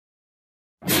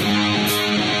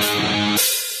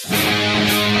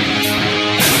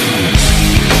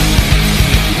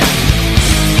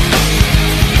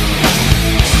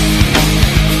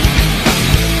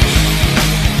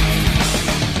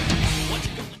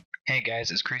Hey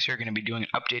guys, it's Chris here, going to be doing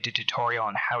an updated tutorial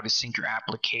on how to sync your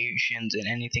applications and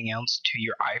anything else to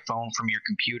your iPhone from your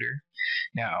computer.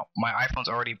 Now, my iPhone's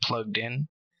already plugged in.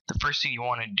 The first thing you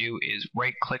want to do is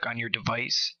right click on your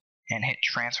device and hit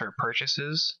transfer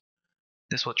purchases.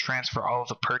 This will transfer all of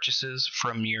the purchases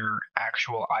from your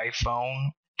actual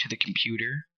iPhone to the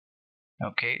computer.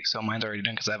 Okay, so mine's already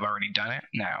done because I've already done it.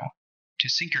 Now, to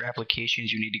sync your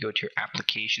applications, you need to go to your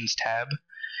Applications tab.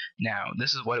 Now,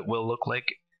 this is what it will look like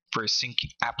for sync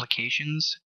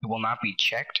applications. It will not be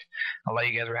checked. A lot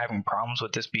of you guys are having problems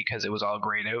with this because it was all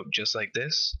grayed out just like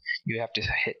this. You have to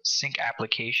hit sync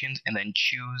applications and then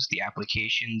choose the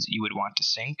applications you would want to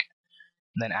sync.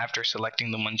 And then after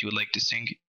selecting the ones you would like to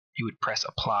sync, you would press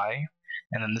apply,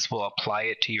 and then this will apply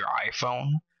it to your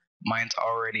iPhone. Mine's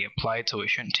already applied, so it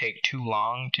shouldn't take too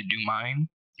long to do mine.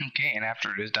 Okay, and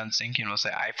after it is done syncing, it'll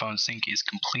say iPhone sync is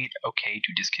complete, okay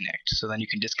to disconnect. So then you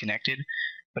can disconnect it.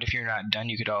 But if you're not done,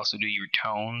 you could also do your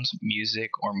tones,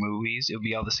 music, or movies. It'll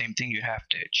be all the same thing. You have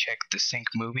to check the sync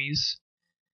movies.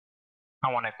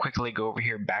 I want to quickly go over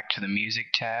here back to the music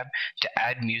tab. To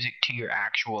add music to your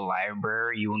actual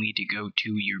library, you will need to go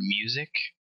to your music,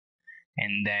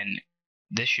 and then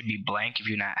this should be blank if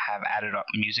you not have added up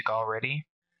music already.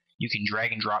 You can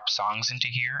drag and drop songs into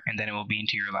here, and then it will be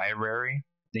into your library.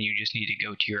 Then you just need to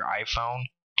go to your iPhone,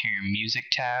 to your music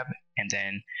tab, and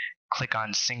then click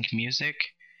on sync music,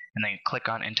 and then click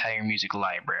on entire music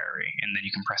library, and then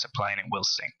you can press apply and it will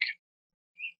sync.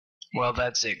 Well,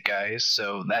 that's it guys.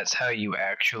 So that's how you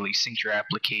actually sync your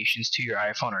applications to your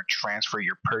iPhone or transfer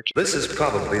your purchase. This is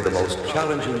probably the most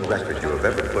challenging record you have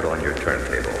ever put on your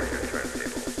turntable.